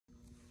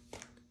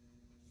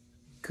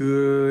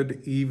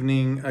Good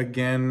evening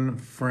again,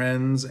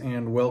 friends,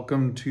 and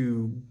welcome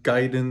to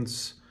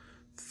guidance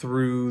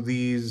through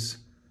these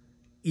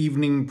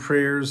evening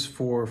prayers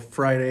for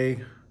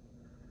Friday,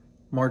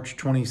 March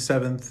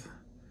 27th,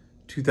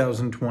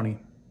 2020.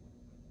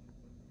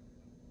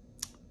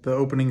 The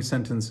opening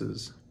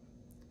sentences.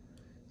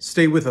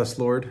 Stay with us,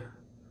 Lord,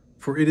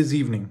 for it is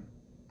evening,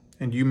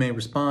 and you may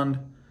respond,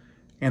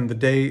 and the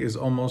day is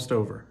almost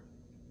over.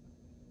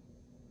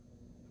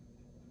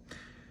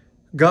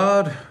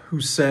 God, who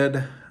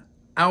said,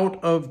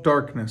 "Out of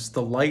darkness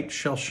the light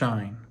shall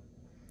shine,"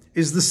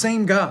 is the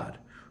same God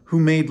who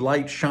made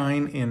light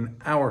shine in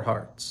our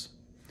hearts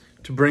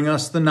to bring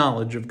us the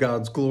knowledge of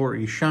God's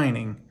glory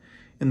shining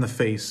in the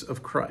face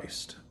of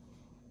Christ.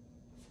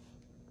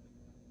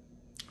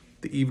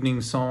 The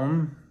evening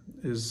psalm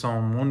is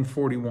Psalm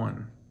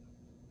 141.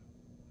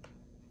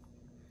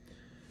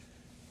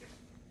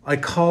 I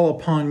call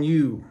upon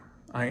you,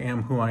 I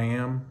am who I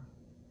am.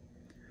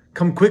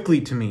 Come quickly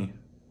to me.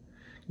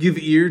 Give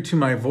ear to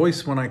my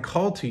voice when I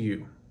call to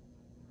you.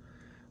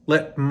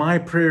 Let my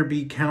prayer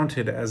be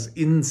counted as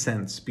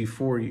incense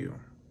before you,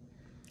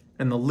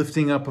 and the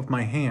lifting up of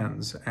my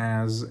hands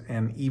as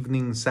an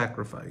evening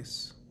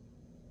sacrifice.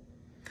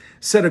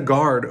 Set a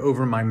guard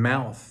over my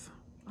mouth,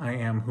 I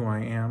am who I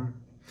am.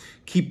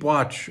 Keep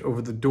watch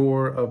over the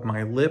door of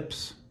my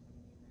lips.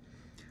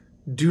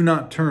 Do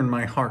not turn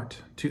my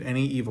heart to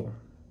any evil,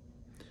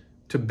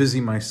 to busy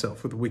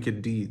myself with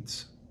wicked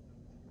deeds,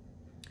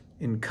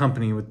 in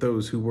company with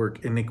those who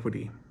work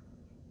iniquity.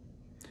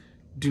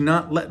 Do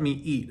not let me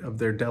eat of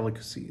their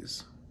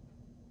delicacies.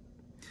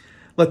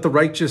 Let the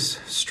righteous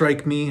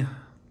strike me,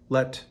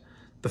 let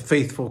the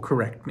faithful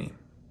correct me.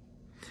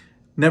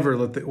 Never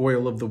let the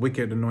oil of the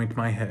wicked anoint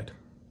my head,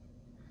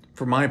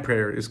 for my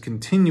prayer is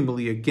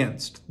continually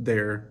against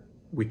their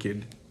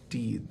wicked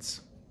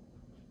deeds.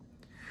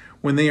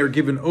 When they are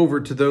given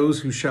over to those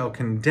who shall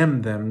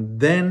condemn them,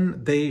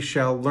 then they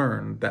shall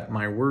learn that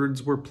my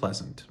words were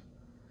pleasant.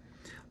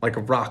 Like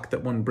a rock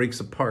that one breaks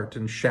apart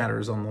and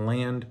shatters on the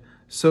land,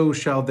 so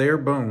shall their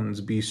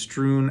bones be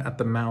strewn at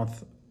the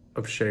mouth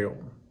of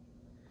Sheol.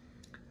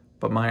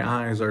 But my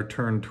eyes are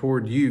turned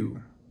toward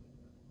you.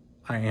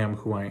 I am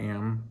who I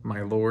am,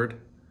 my Lord.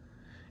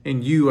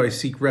 In you I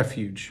seek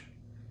refuge.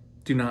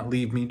 Do not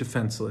leave me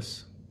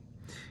defenseless.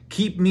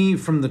 Keep me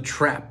from the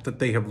trap that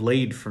they have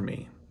laid for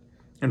me,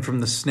 and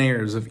from the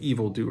snares of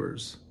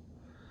evildoers.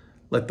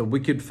 Let the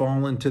wicked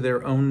fall into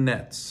their own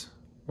nets,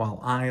 while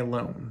I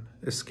alone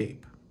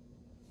escape.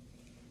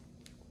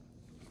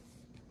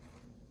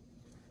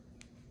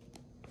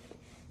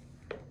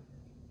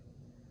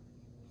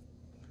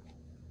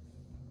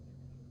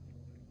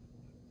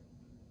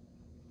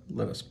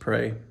 Let us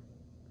pray.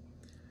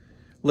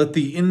 Let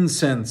the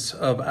incense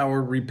of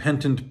our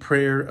repentant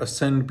prayer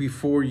ascend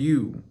before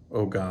you,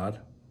 O God,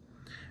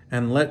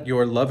 and let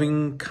your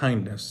loving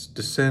kindness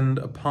descend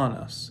upon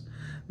us,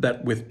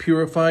 that with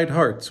purified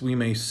hearts we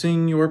may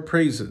sing your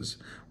praises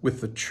with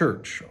the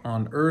church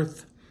on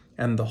earth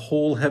and the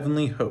whole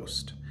heavenly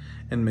host,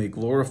 and may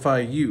glorify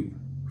you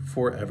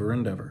forever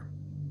and ever.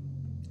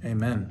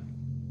 Amen.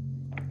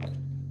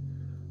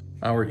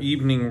 Our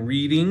evening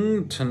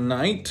reading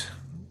tonight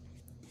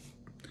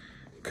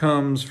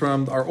comes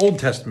from, our Old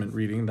Testament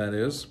reading, that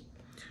is,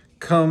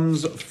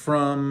 comes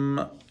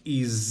from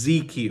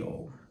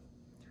Ezekiel,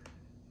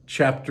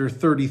 chapter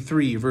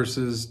 33,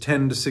 verses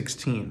 10 to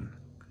 16.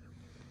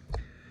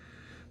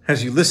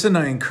 As you listen,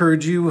 I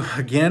encourage you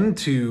again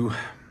to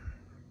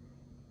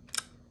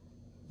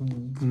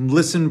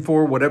listen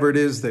for whatever it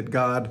is that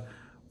God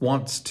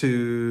wants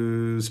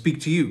to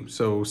speak to you.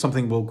 So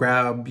something will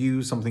grab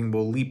you, something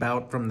will leap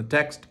out from the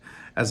text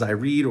as I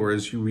read or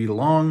as you read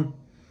along.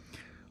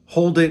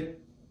 Hold it.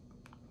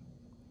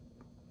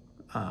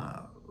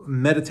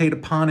 Meditate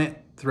upon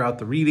it throughout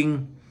the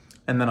reading,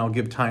 and then I'll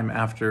give time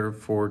after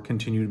for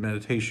continued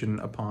meditation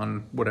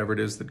upon whatever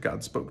it is that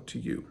God spoke to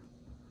you.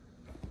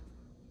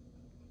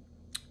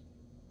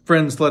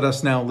 Friends, let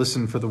us now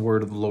listen for the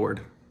word of the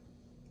Lord.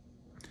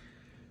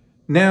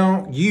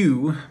 Now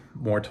you,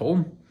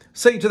 mortal,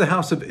 say to the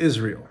house of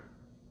Israel,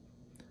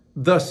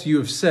 thus you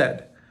have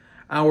said,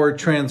 our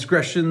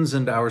transgressions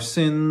and our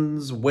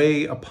sins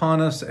weigh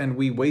upon us, and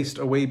we waste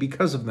away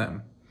because of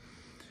them.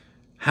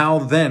 How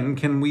then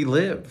can we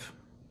live?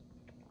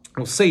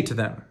 Well, say to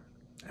them,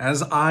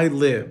 as I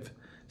live,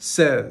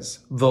 says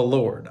the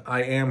Lord,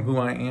 I am who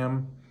I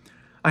am.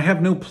 I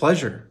have no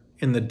pleasure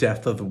in the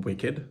death of the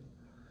wicked,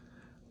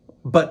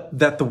 but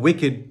that the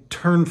wicked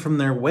turn from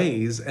their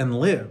ways and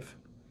live.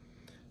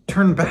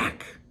 Turn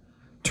back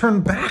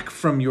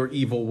from your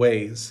evil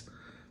ways.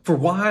 For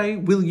why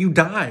will you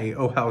die,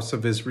 O house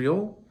of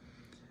Israel?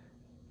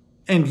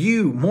 And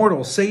you,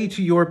 mortal, say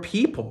to your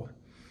people,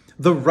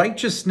 the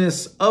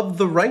righteousness of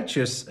the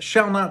righteous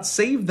shall not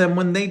save them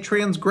when they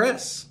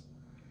transgress.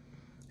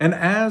 And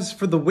as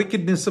for the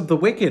wickedness of the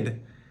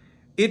wicked,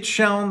 it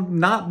shall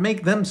not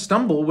make them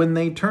stumble when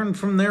they turn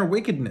from their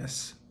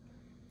wickedness.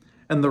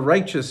 And the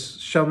righteous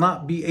shall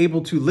not be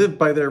able to live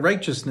by their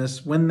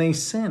righteousness when they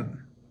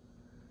sin.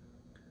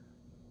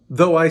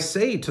 Though I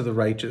say to the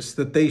righteous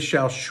that they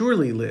shall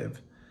surely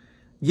live,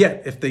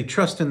 yet if they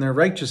trust in their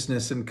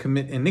righteousness and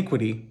commit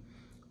iniquity,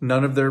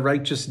 none of their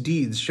righteous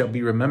deeds shall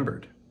be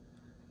remembered.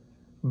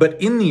 But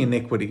in the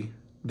iniquity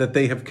that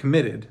they have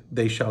committed,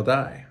 they shall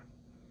die.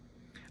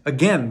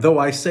 Again, though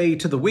I say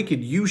to the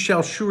wicked, you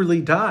shall surely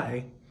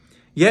die,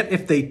 yet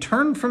if they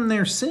turn from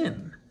their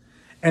sin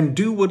and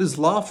do what is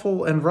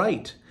lawful and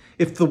right,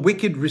 if the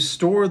wicked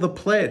restore the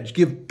pledge,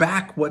 give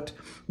back what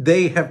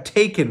they have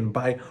taken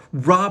by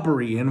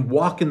robbery, and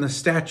walk in the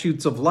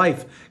statutes of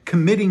life,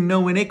 committing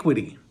no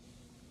iniquity,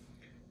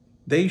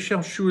 they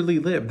shall surely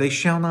live, they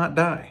shall not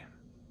die.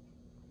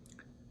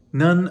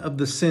 None of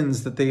the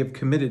sins that they have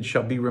committed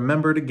shall be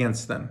remembered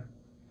against them.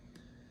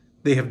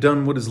 They have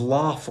done what is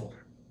lawful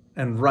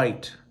and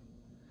right,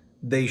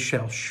 they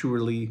shall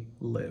surely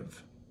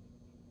live.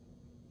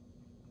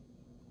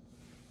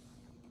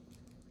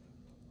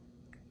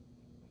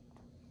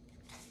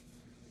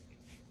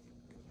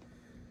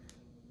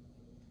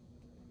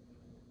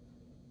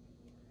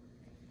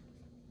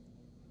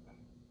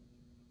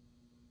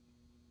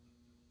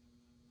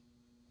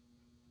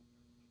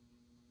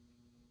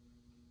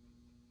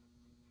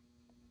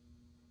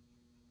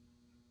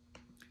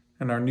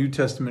 And our New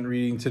Testament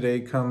reading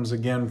today comes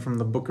again from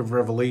the book of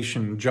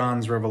Revelation,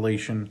 John's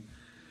Revelation,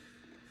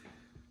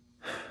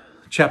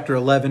 chapter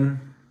 11,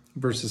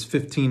 verses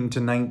 15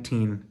 to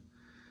 19.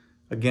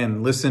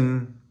 Again,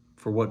 listen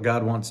for what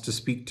God wants to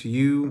speak to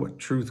you, what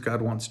truth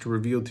God wants to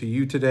reveal to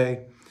you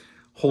today.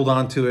 Hold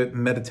on to it,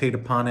 meditate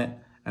upon it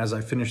as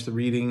I finish the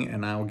reading,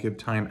 and I'll give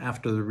time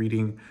after the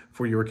reading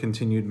for your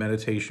continued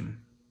meditation.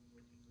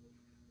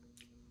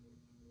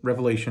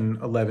 Revelation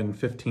 11,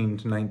 15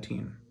 to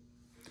 19.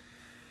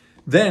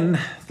 Then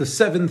the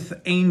seventh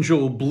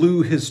angel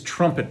blew his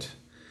trumpet,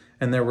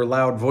 and there were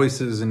loud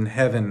voices in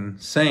heaven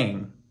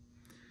saying,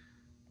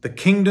 "The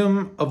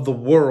kingdom of the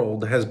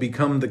world has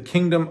become the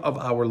kingdom of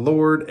our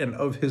Lord and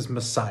of his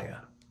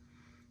Messiah,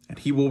 and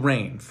he will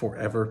reign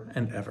forever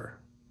and ever."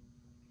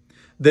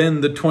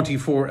 Then the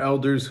 24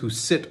 elders who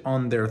sit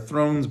on their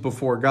thrones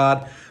before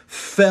God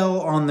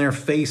fell on their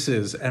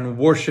faces and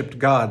worshiped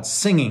God,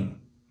 singing,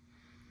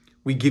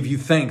 "We give you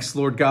thanks,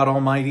 Lord God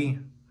Almighty,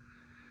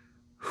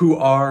 who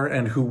are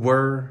and who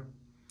were,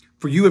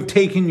 for you have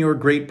taken your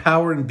great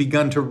power and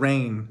begun to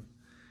reign.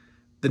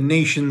 The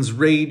nations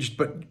raged,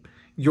 but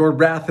your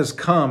wrath has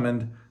come,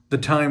 and the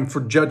time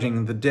for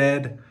judging the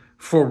dead,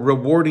 for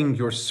rewarding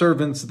your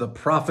servants, the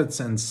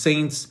prophets and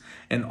saints,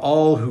 and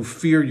all who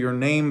fear your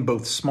name,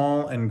 both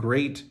small and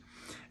great,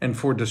 and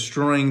for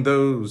destroying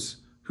those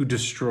who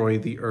destroy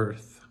the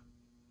earth."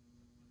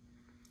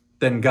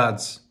 Then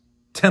God's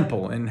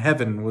temple in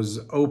heaven was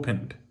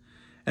opened,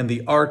 and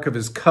the ark of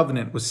his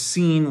covenant was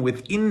seen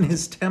within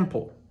his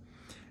temple.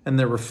 And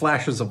there were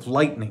flashes of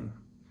lightning,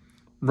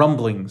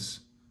 rumblings,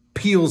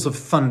 peals of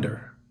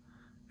thunder,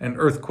 an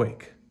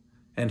earthquake,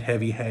 and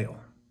heavy hail.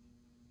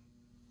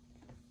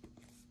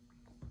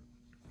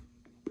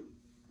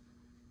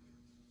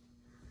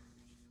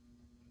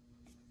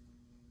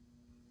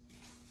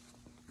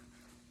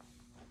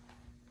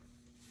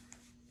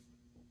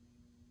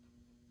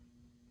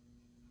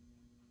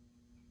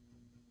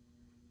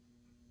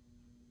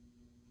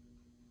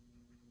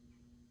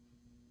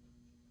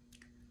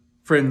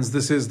 Friends,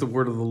 this is the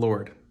word of the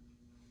Lord.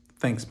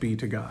 Thanks be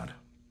to God.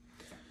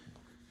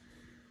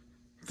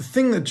 The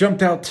thing that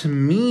jumped out to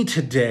me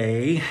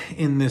today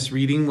in this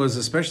reading was,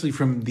 especially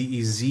from the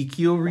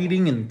Ezekiel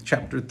reading in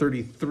chapter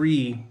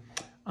 33,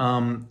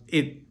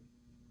 it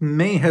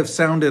may have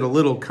sounded a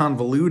little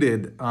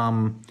convoluted,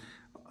 and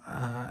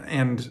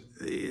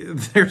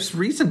there's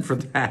reason for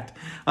that,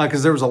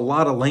 because there was a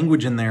lot of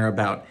language in there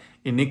about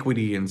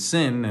iniquity and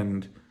sin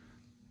and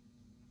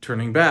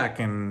turning back,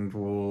 and,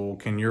 well,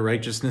 can your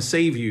righteousness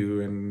save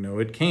you? And no,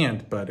 it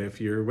can't. But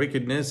if your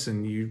wickedness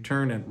and you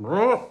turn and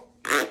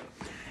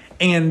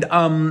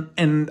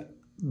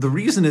the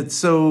reason it's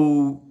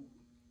so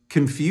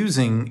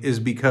confusing is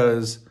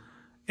because,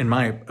 in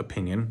my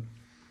opinion,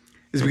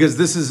 is because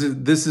this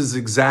is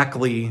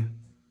exactly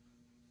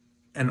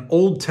an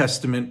Old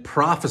Testament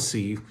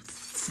prophecy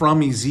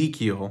from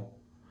Ezekiel.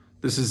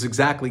 This is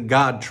exactly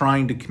God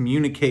trying to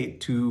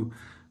communicate to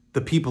the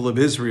people of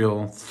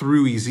Israel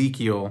through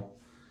Ezekiel.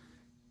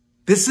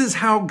 This is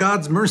how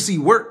God's mercy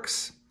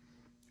works.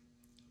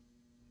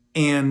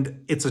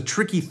 And it's a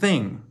tricky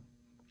thing.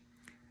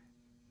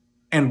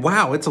 And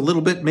wow, it's a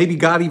little bit, maybe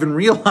God even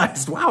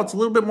realized, wow, it's a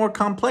little bit more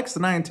complex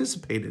than I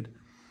anticipated.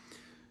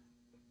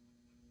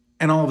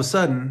 And all of a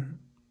sudden,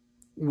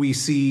 we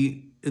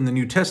see in the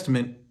New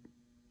Testament,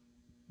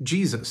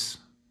 Jesus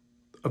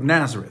of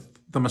Nazareth,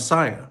 the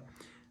Messiah,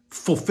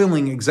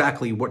 fulfilling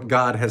exactly what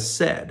God has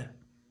said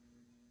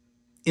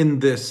in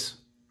this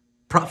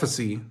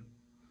prophecy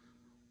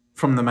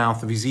from the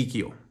mouth of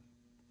Ezekiel.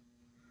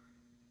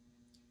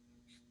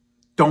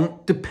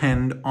 Don't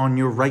depend on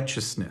your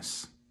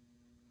righteousness.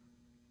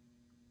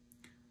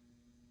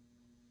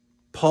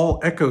 Paul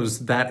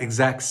echoes that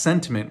exact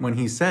sentiment when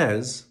he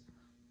says,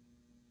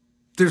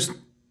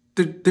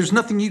 there's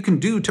nothing you can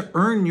do to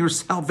earn your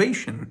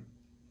salvation.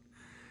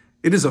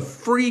 It is a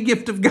free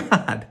gift of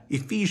God,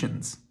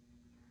 Ephesians.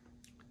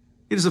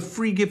 It is a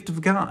free gift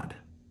of God.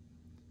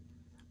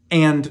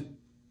 And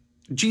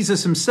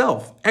Jesus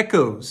himself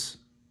echoes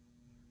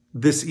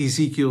this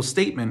Ezekiel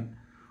statement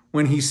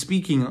when he's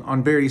speaking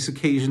on various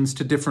occasions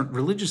to different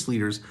religious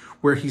leaders,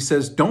 where he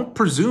says, don't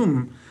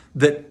presume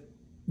that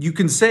you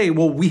can say,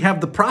 well, we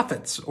have the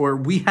prophets or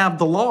we have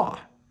the law.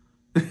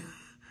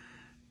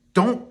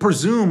 Don't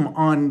presume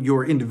on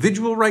your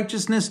individual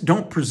righteousness.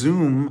 Don't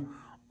presume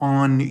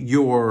on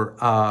your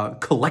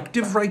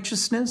collective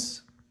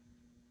righteousness.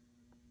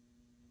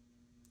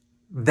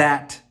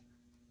 That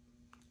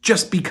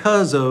just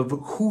because of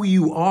who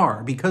you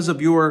are, because of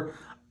your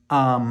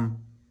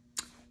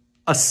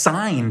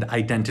assigned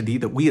identity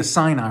that we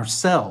assign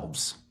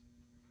ourselves,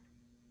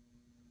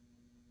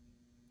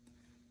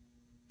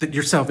 that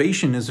your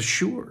salvation is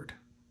assured.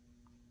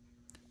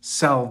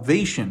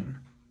 Salvation,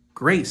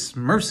 grace,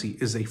 mercy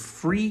is a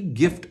free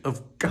gift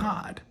of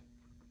God,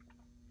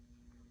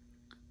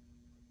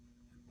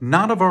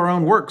 not of our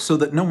own works, so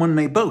that no one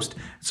may boast.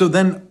 So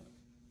then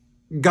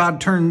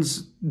God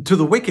turns to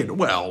the wicked.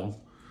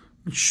 Well,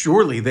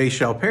 surely they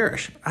shall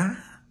perish.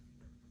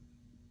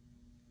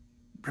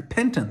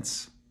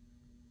 Repentance.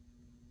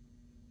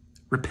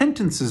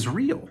 Repentance is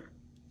real.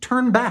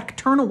 Turn back,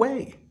 turn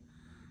away.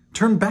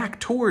 Turn back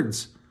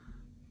towards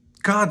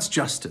God's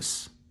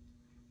justice,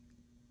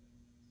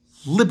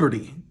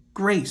 liberty,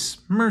 grace,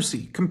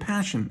 mercy,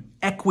 compassion,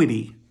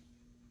 equity.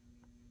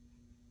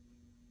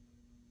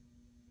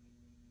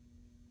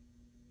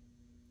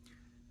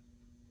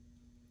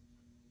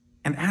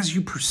 And as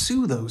you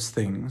pursue those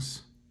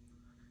things,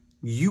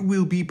 you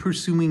will be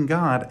pursuing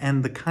God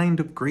and the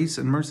kind of grace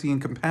and mercy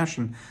and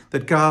compassion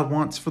that God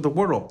wants for the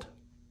world.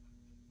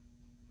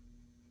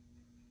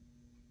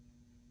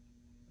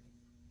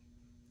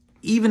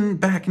 Even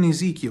back in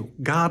Ezekiel,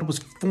 God was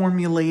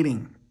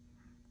formulating,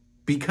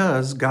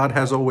 because God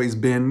has always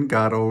been,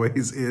 God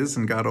always is,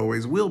 and God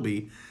always will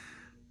be.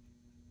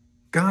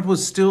 God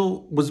was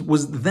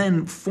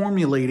then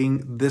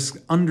formulating this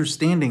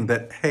understanding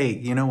that, hey,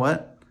 you know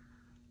what?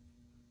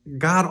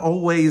 God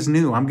always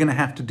knew I'm going to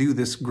have to do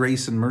this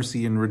grace and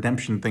mercy and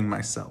redemption thing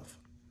myself.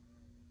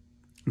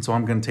 And so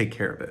I'm going to take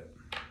care of it.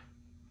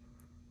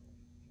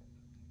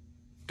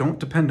 Don't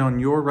depend on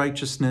your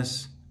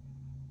righteousness,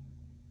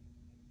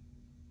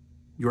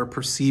 your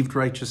perceived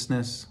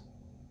righteousness.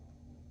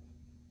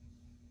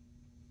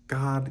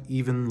 God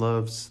even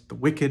loves the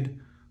wicked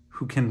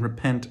who can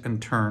repent and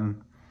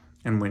turn.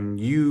 And when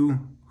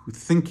you who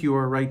think you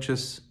are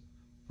righteous,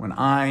 when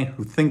I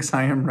who thinks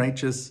I am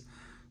righteous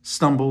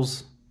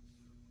stumbles,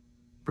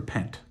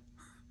 repent.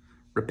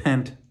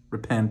 Repent,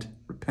 repent,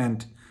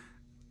 repent.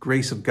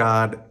 Grace of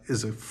God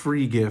is a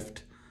free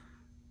gift,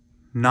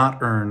 not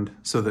earned,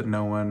 so that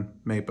no one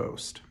may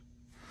boast.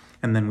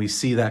 And then we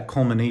see that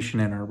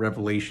culmination in our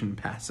Revelation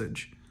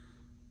passage.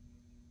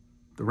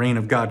 The reign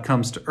of God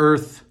comes to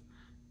earth.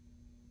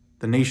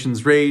 The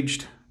nations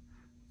raged.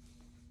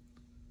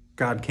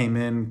 God came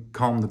in,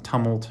 calmed the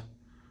tumult.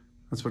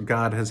 That's what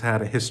God has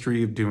had a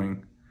history of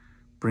doing,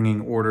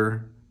 bringing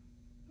order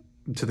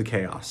to the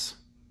chaos.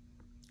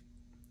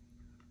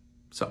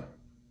 So,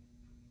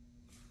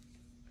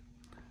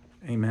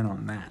 amen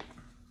on that.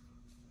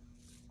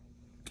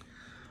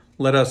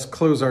 Let us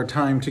close our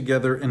time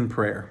together in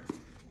prayer.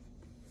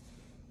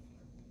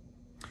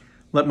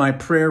 Let my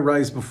prayer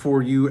rise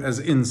before you as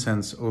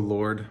incense, O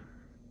Lord,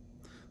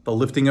 the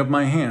lifting of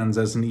my hands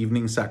as an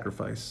evening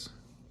sacrifice.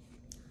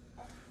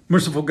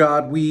 Merciful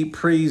God, we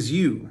praise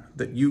you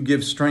that you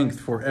give strength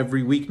for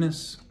every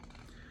weakness,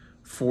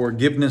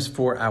 forgiveness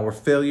for our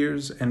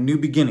failures, and new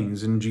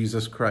beginnings in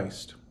Jesus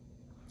Christ.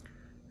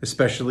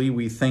 Especially,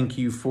 we thank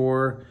you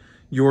for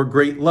your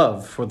great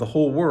love for the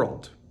whole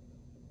world.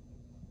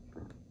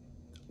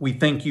 We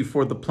thank you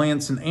for the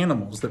plants and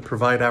animals that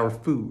provide our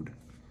food.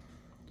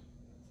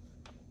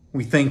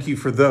 We thank you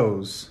for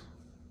those,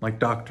 like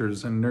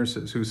doctors and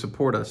nurses, who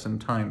support us in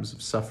times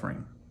of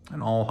suffering,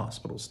 and all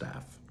hospital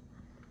staff.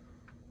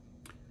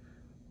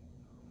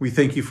 We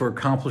thank you for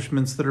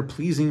accomplishments that are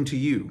pleasing to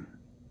you.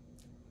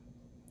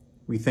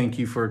 We thank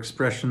you for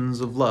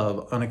expressions of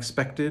love,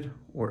 unexpected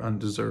or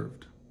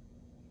undeserved.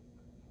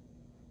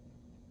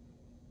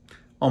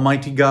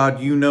 Almighty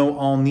God, you know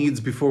all needs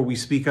before we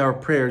speak our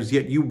prayers,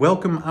 yet you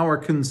welcome our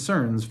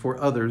concerns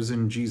for others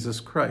in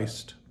Jesus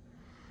Christ.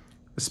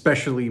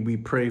 Especially we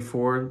pray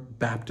for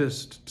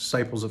Baptist,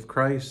 Disciples of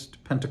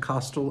Christ,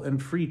 Pentecostal,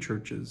 and free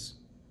churches.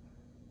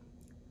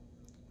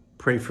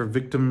 Pray for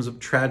victims of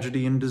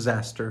tragedy and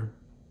disaster.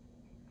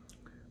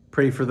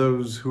 Pray for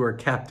those who are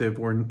captive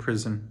or in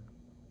prison.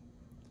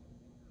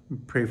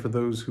 Pray for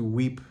those who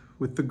weep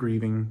with the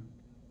grieving.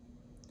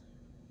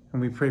 And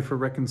we pray for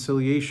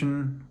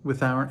reconciliation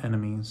with our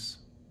enemies.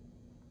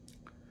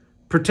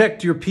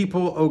 Protect your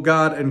people, O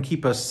God, and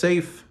keep us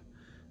safe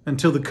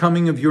until the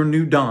coming of your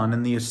new dawn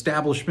and the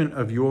establishment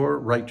of your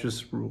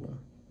righteous rule.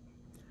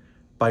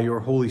 By your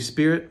Holy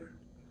Spirit,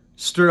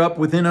 stir up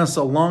within us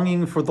a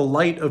longing for the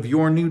light of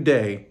your new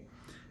day,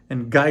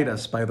 and guide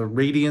us by the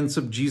radiance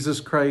of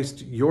Jesus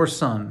Christ, your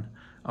Son,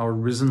 our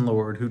risen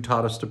Lord, who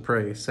taught us to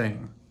pray,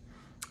 saying,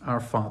 Our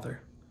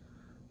Father,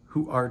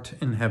 who art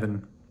in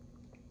heaven,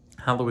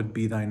 hallowed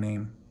be thy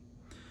name.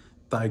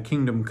 Thy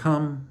kingdom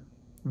come,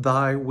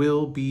 thy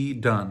will be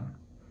done,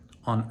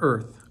 on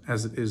earth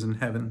as it is in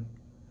heaven.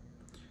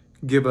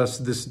 Give us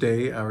this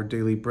day our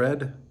daily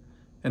bread,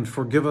 and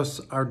forgive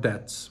us our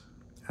debts,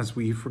 as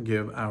we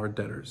forgive our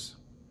debtors.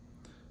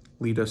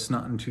 Lead us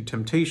not into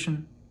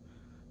temptation,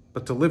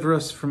 but deliver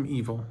us from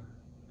evil.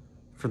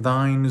 For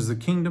thine is the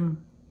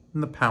kingdom,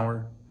 and the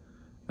power,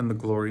 and the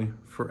glory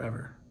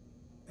forever.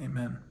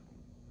 Amen.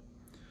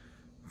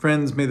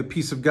 Friends, may the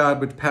peace of God,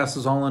 which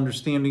passes all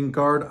understanding,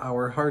 guard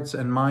our hearts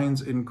and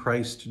minds in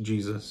Christ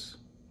Jesus.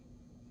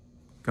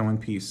 Go in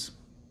peace.